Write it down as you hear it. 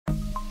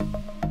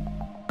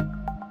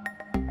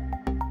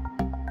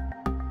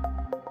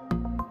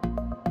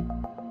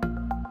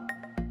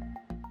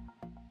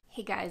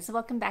Hey guys,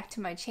 welcome back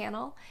to my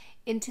channel.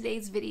 In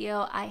today's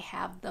video, I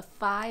have the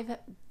 5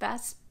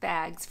 best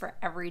bags for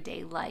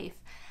everyday life.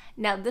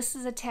 Now this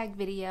is a tag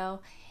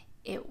video.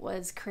 It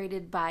was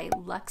created by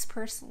Lex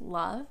Purse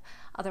Love,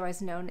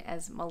 otherwise known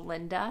as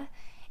Melinda,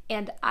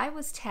 and I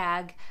was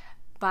tagged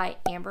by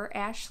Amber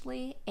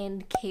Ashley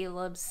and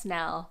Caleb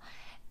Snell.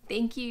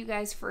 Thank you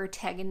guys for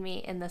tagging me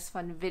in this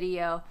fun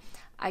video.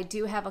 I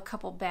do have a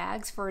couple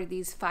bags for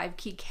these 5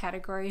 key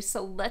categories,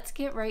 so let's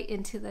get right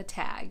into the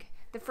tag.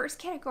 The first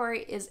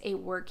category is a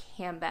work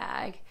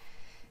handbag.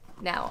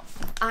 Now,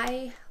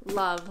 I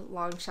love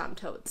longchamp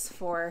totes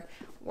for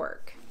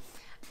work.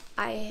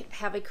 I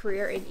have a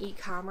career in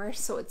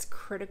e-commerce, so it's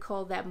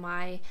critical that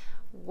my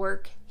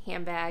work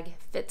handbag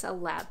fits a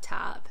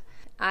laptop.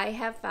 I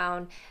have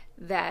found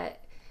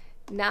that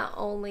not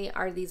only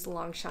are these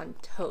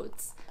longchamp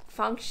totes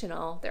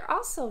functional, they're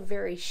also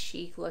very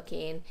chic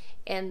looking,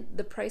 and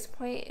the price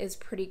point is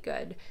pretty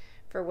good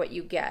for what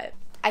you get.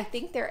 I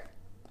think there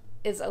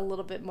is a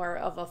little bit more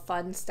of a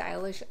fun,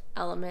 stylish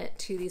element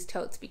to these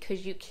totes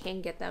because you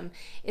can get them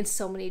in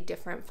so many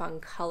different fun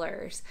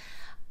colors.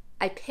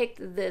 I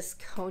picked this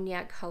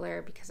cognac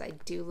color because I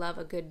do love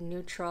a good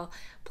neutral,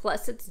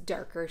 plus it's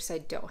darker so I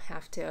don't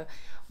have to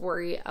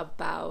worry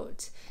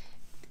about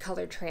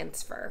color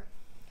transfer.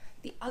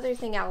 The other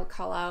thing I'll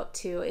call out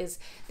too is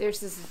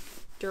there's this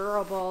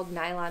durable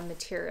nylon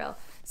material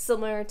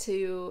similar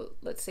to,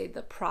 let's say,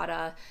 the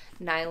Prada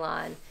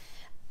nylon.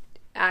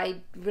 I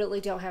really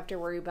don't have to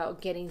worry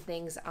about getting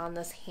things on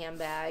this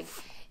handbag.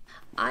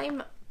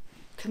 I'm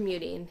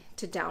commuting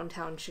to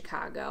downtown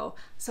Chicago,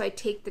 so I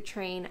take the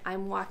train.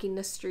 I'm walking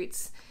the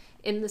streets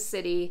in the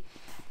city.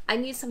 I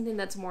need something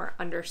that's more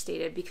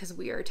understated because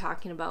we are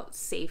talking about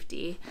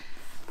safety.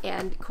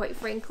 And quite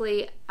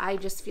frankly, I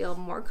just feel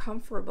more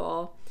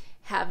comfortable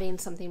having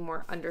something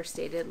more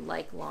understated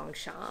like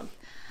Longchamp.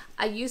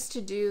 I used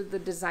to do the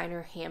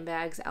designer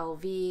handbags,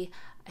 LV.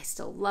 I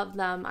still love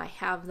them, I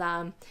have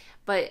them,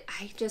 but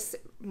I just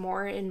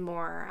more and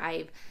more,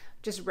 I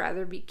just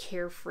rather be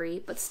carefree,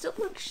 but still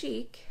look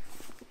chic.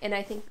 And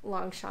I think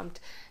Longchamp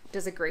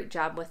does a great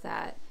job with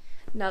that.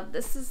 Now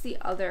this is the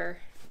other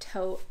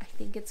tote. I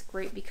think it's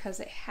great because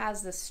it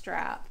has the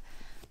strap.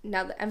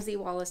 Now the MZ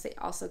Wallace, they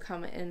also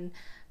come in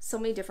so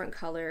many different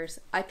colors.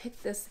 I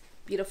picked this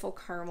beautiful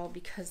caramel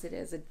because it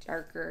is a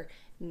darker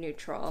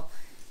neutral,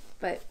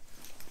 but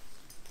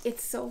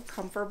it's so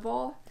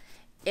comfortable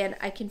and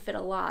I can fit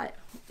a lot.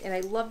 And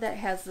I love that it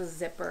has the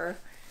zipper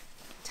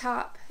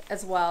top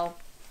as well.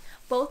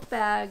 Both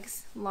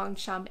bags,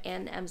 Longchamp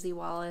and MZ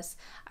Wallace,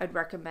 I'd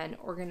recommend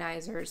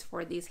organizers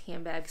for these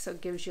handbags, so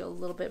it gives you a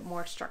little bit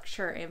more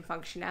structure and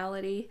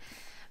functionality.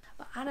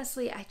 But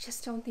honestly, I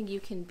just don't think you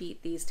can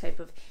beat these type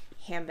of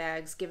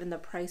handbags given the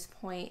price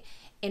point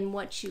and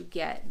what you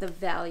get, the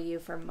value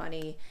for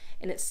money,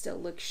 and it still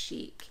looks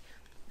chic.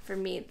 For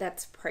me,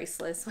 that's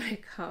priceless when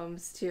it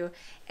comes to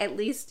at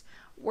least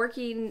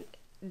working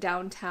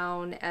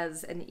downtown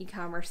as an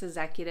e-commerce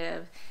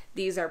executive.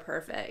 These are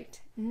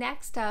perfect.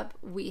 Next up,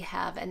 we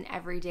have an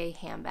everyday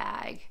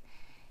handbag.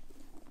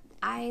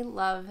 I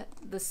love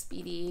the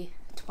Speedy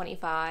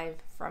 25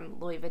 from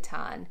Louis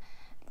Vuitton.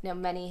 Now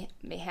many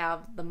may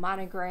have the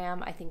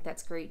monogram. I think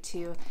that's great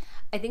too.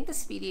 I think the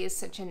Speedy is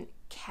such a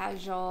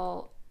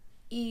casual,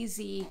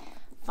 easy,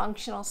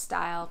 functional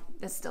style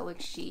that still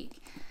looks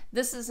chic.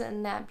 This is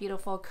in that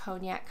beautiful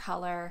cognac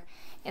color,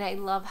 and I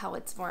love how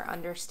it's more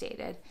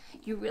understated.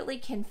 You really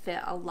can fit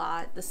a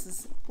lot. This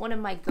is one of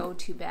my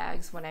go-to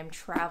bags when I'm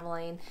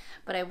traveling,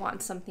 but I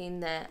want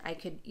something that I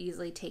could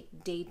easily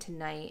take day to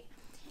night.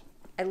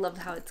 I love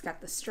how it's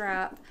got the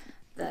strap,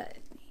 the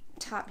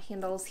top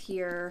handles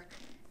here.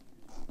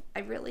 I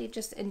really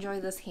just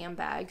enjoy this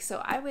handbag,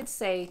 so I would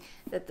say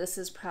that this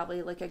is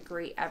probably like a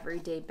great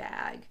everyday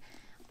bag.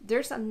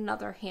 There's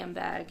another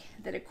handbag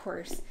that, of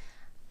course,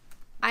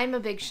 I'm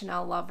a big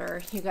Chanel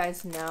lover, you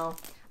guys know.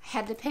 I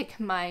had to pick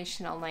my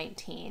Chanel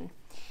 19.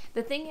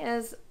 The thing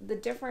is, the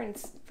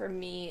difference for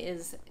me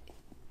is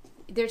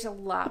there's a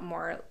lot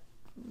more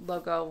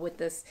logo with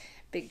this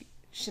big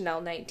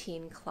Chanel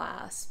 19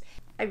 clasp.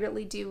 I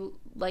really do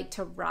like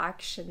to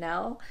rock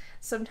Chanel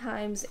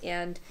sometimes,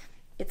 and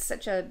it's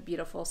such a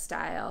beautiful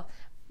style.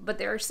 But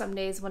there are some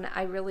days when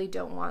I really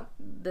don't want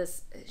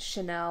this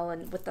Chanel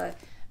and with the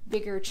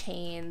bigger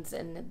chains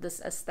and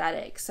this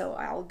aesthetic, so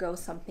I'll go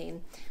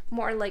something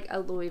more like a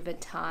Louis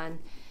Vuitton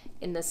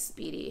in the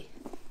Speedy.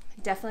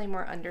 Definitely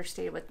more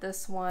understated with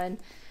this one,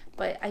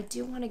 but I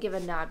do want to give a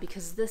nod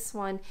because this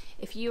one,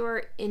 if you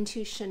are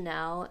into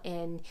Chanel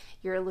and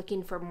you're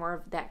looking for more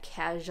of that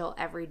casual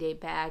everyday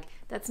bag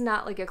that's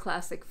not like a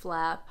classic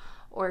flap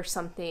or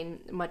something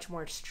much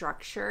more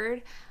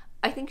structured,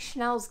 I think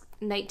Chanel's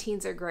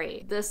 19s are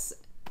great. This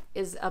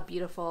is a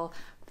beautiful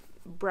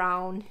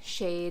brown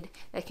shade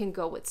that can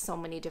go with so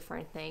many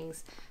different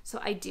things,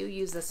 so I do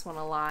use this one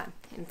a lot,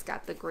 and it's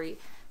got the great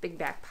big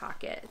back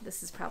pocket.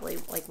 This is probably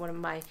like one of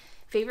my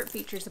favorite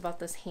features about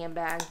this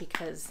handbag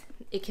because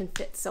it can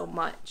fit so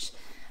much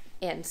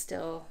and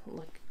still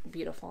look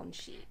beautiful and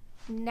chic.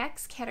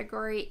 Next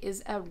category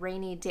is a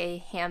rainy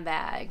day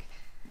handbag.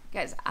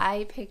 Guys,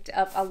 I picked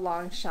up a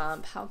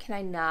Longchamp. How can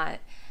I not?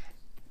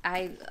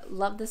 I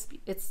love this.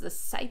 It's the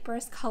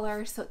cypress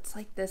color, so it's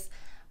like this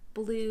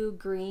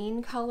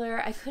blue-green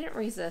color. I couldn't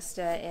resist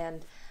it,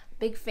 and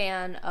big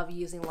fan of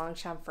using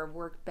Longchamp for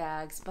work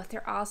bags, but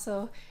they're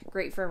also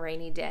great for a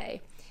rainy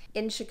day.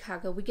 In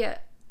Chicago, we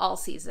get all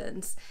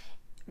seasons,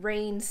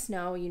 rain,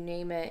 snow, you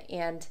name it,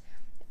 and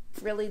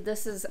really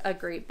this is a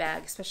great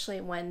bag, especially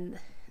when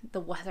the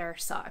weather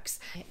sucks.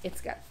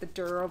 It's got the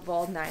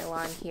durable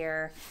nylon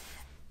here,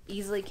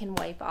 easily can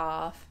wipe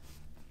off.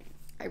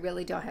 I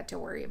really don't have to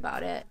worry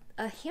about it.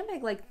 A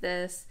handbag like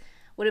this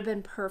would have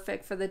been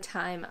perfect for the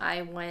time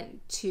I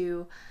went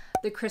to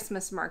the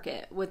Christmas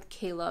market with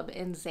Caleb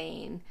and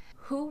Zane.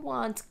 Who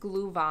wants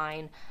glue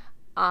vine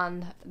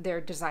on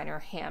their designer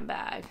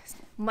handbag?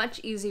 Much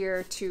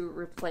easier to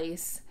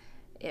replace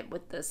it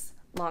with this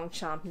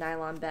Longchamp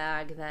nylon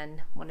bag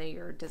than one of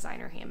your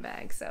designer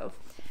handbags. So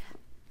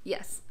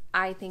yes,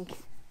 I think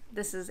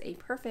this is a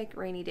perfect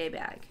rainy day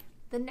bag.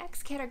 The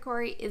next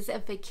category is a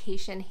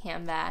vacation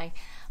handbag.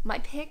 My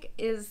pick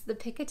is the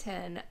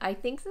Picotin. I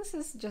think this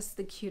is just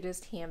the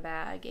cutest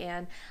handbag,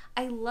 and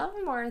I love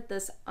more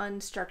this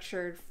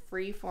unstructured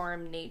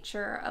freeform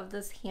nature of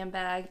this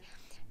handbag.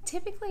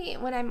 Typically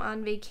when I'm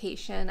on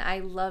vacation, I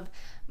love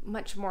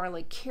much more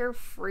like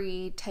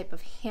carefree type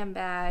of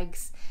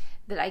handbags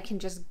that I can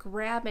just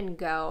grab and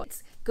go.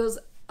 It goes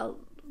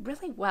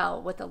really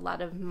well with a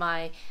lot of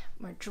my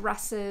more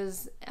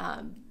dresses,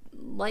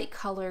 light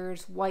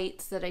colors,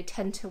 whites that I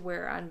tend to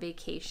wear on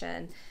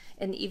vacation,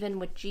 and even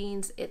with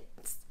jeans,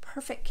 it's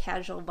perfect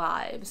casual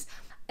vibes.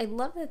 I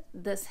love that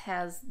this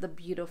has the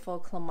beautiful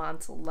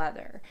Clemence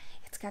leather.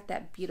 It's got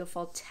that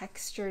beautiful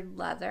textured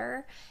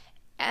leather,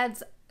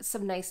 adds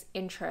some nice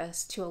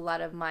interest to a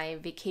lot of my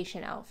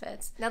vacation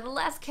outfits. Now the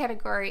last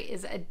category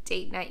is a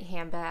date night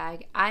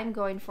handbag. I'm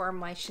going for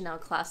my Chanel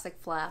Classic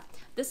Flap.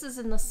 This is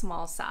in the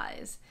small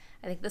size.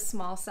 I think the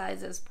small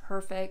size is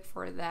perfect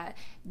for that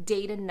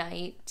date and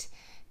night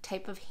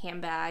type of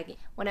handbag.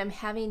 When I'm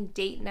having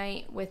date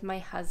night with my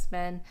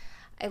husband,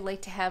 I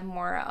like to have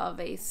more of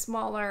a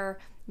smaller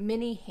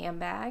mini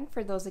handbag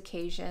for those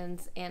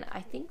occasions, and I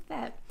think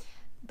that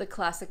the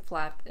Classic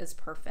Flap is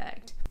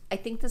perfect. I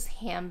think this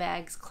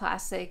handbag's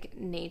classic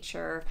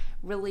nature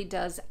really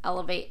does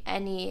elevate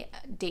any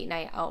date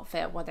night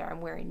outfit, whether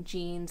I'm wearing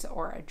jeans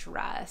or a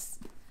dress.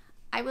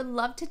 I would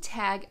love to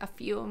tag a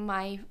few of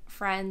my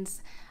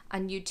friends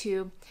on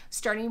YouTube,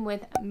 starting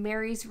with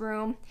Mary's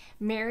Room.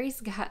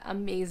 Mary's got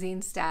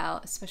amazing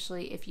style,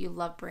 especially if you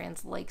love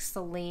brands like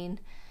Celine.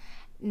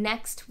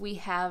 Next, we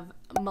have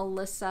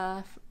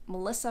Melissa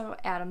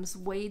Adams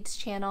Wade's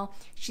channel.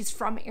 She's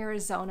from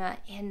Arizona,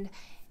 and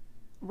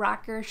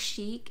rocker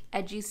chic,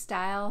 edgy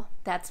style,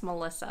 that's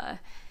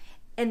Melissa.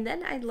 And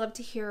then I'd love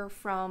to hear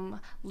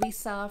from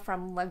Lisa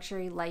from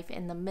Luxury Life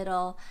in the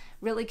Middle.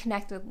 Really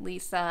connect with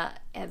Lisa,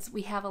 as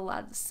we have a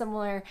lot of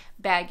similar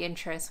bag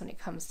interests when it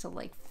comes to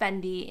like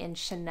Fendi and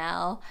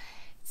Chanel.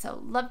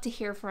 So love to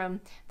hear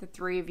from the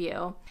three of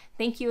you.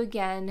 Thank you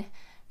again,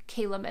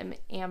 Caleb and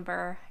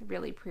Amber. I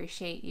really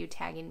appreciate you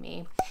tagging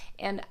me.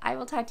 And I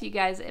will talk to you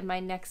guys in my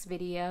next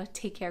video.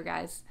 Take care,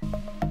 guys.